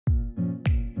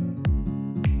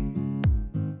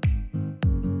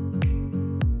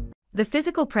The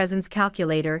Physical Presence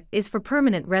Calculator is for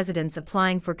permanent residents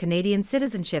applying for Canadian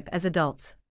citizenship as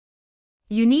adults.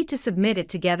 You need to submit it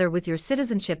together with your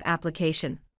citizenship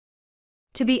application.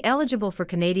 To be eligible for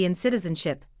Canadian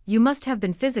citizenship, you must have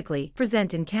been physically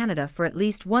present in Canada for at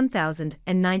least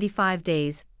 1,095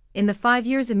 days, in the 5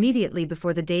 years immediately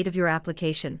before the date of your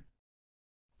application.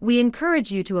 We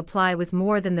encourage you to apply with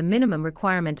more than the minimum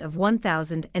requirement of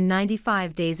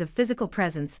 1,095 days of physical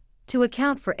presence, to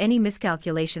account for any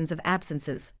miscalculations of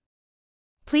absences.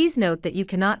 Please note that you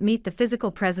cannot meet the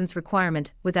physical presence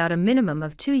requirement without a minimum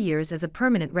of 2 years as a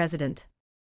permanent resident.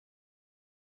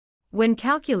 When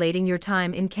calculating your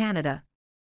time in Canada,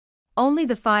 only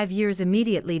the 5 years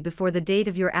immediately before the date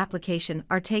of your application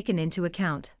are taken into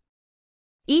account.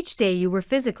 Each day you were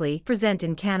physically present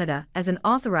in Canada as an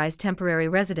authorized temporary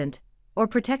resident or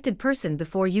protected person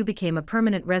before you became a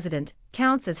permanent resident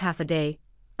counts as half a day,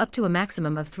 up to a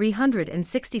maximum of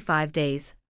 365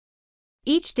 days.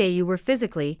 Each day you were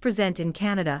physically present in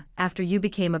Canada after you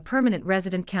became a permanent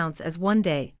resident counts as 1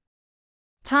 day.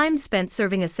 Time spent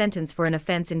serving a sentence for an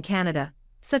offense in Canada,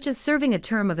 such as serving a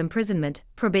term of imprisonment,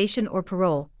 probation or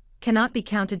parole, cannot be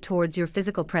counted towards your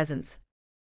physical presence.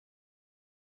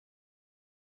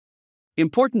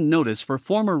 Important notice for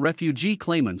former refugee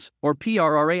claimants or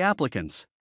Prra applicants.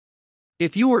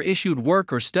 If you were issued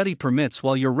work or study permits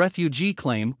while your refugee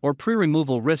claim or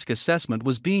pre-removal risk assessment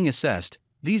was being assessed,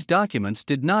 these documents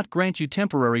did not grant you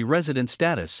temporary resident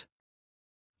status.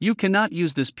 You cannot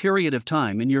use this period of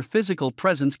time in your physical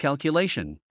presence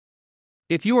calculation.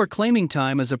 If you are claiming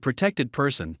time as a protected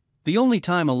person, the only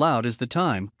time allowed is the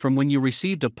time from when you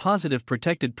received a positive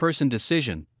protected person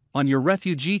decision on your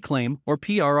refugee claim or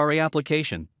Prra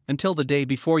application until the day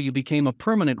before you became a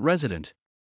permanent resident.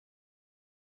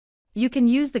 You can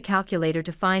use the calculator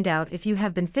to find out if you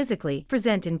have been physically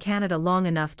present in Canada long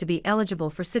enough to be eligible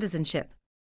for citizenship.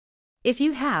 If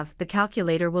you have, the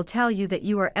calculator will tell you that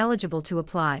you are eligible to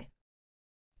apply.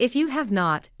 If you have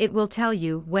not, it will tell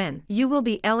you when you will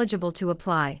be eligible to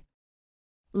apply.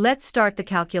 Let's start the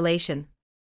calculation.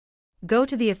 Go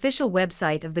to the official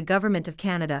website of the Government of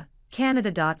Canada,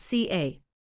 canada.ca.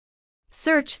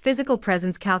 Search Physical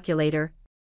Presence Calculator.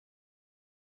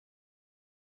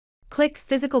 Click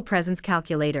Physical Presence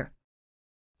Calculator.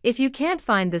 If you can't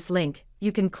find this link,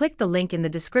 you can click the link in the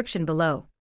description below.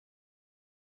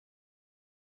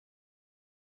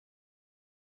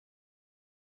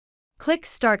 Click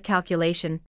Start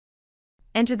Calculation.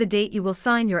 Enter the date you will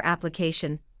sign your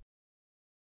application.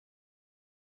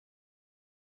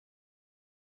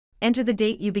 Enter the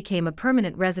date you became a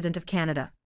permanent resident of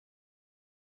Canada.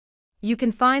 You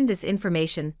can find this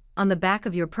information on the back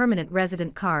of your permanent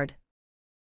resident card.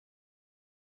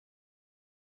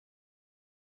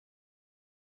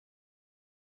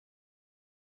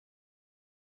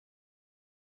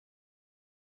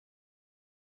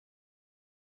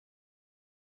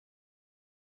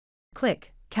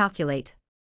 Click Calculate.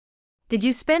 Did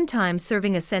you spend time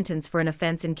serving a sentence for an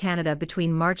offense in Canada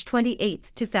between March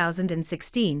 28,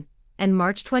 2016 and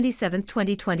March 27,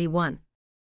 2021?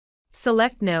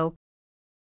 Select No.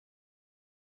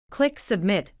 Click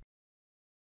Submit.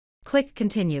 Click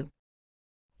Continue.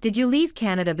 Did you leave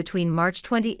Canada between March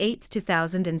 28,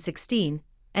 2016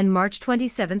 and March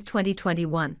 27,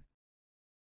 2021?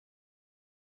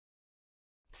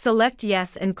 Select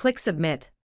Yes and click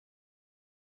Submit.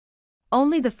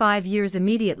 Only the 5 years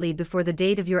immediately before the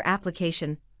date of your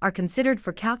application are considered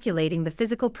for calculating the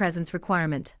physical presence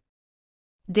requirement.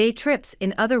 Day trips,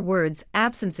 in other words,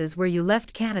 absences where you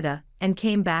left Canada and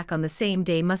came back on the same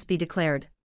day, must be declared.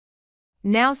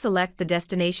 Now select the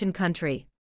destination country.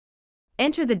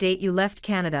 Enter the date you left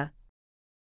Canada,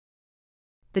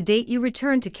 the date you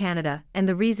returned to Canada, and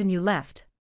the reason you left.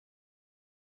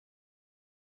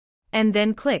 And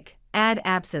then click Add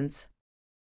Absence.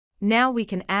 Now we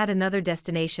can add another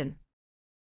destination.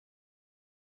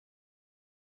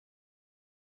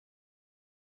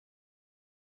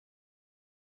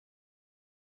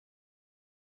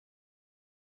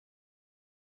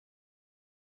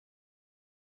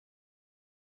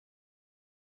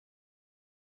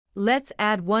 Let's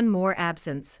add one more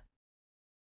absence.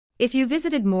 If you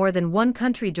visited more than one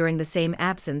country during the same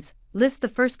absence, list the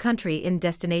first country in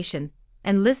Destination,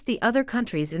 and list the other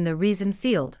countries in the Reason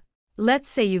field. Let's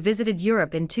say you visited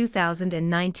Europe in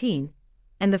 2019,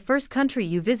 and the first country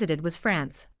you visited was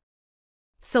France.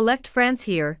 Select France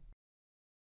here,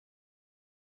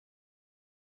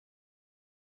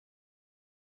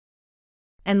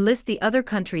 and list the other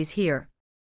countries here.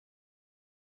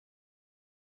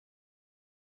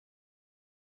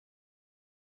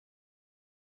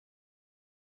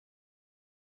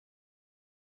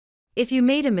 If you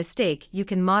made a mistake, you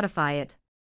can modify it.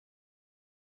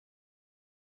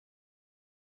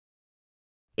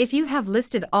 If you have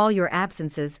listed all your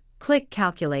absences, click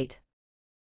Calculate.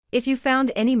 If you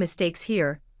found any mistakes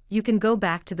here, you can go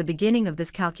back to the beginning of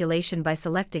this calculation by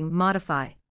selecting Modify.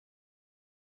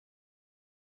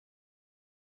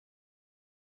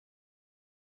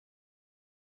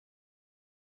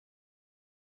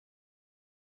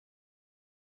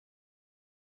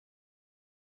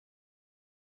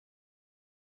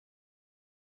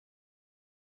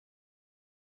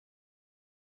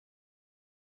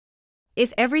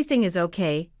 If everything is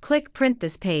okay, click Print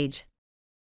this page.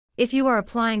 If you are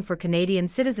applying for Canadian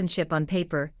citizenship on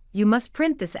paper, you must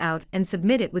print this out and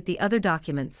submit it with the other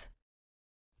documents.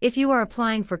 If you are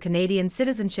applying for Canadian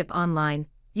citizenship online,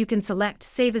 you can select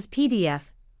Save as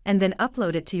PDF and then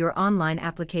upload it to your online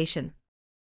application.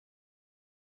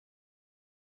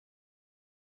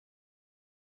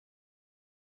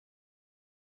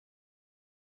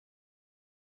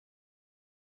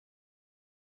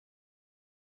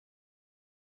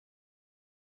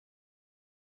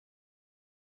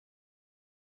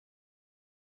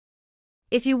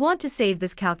 If you want to save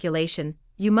this calculation,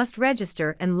 you must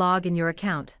register and log in your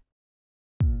account.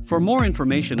 For more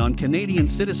information on Canadian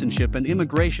citizenship and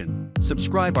immigration,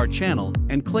 subscribe our channel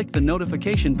and click the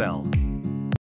notification bell.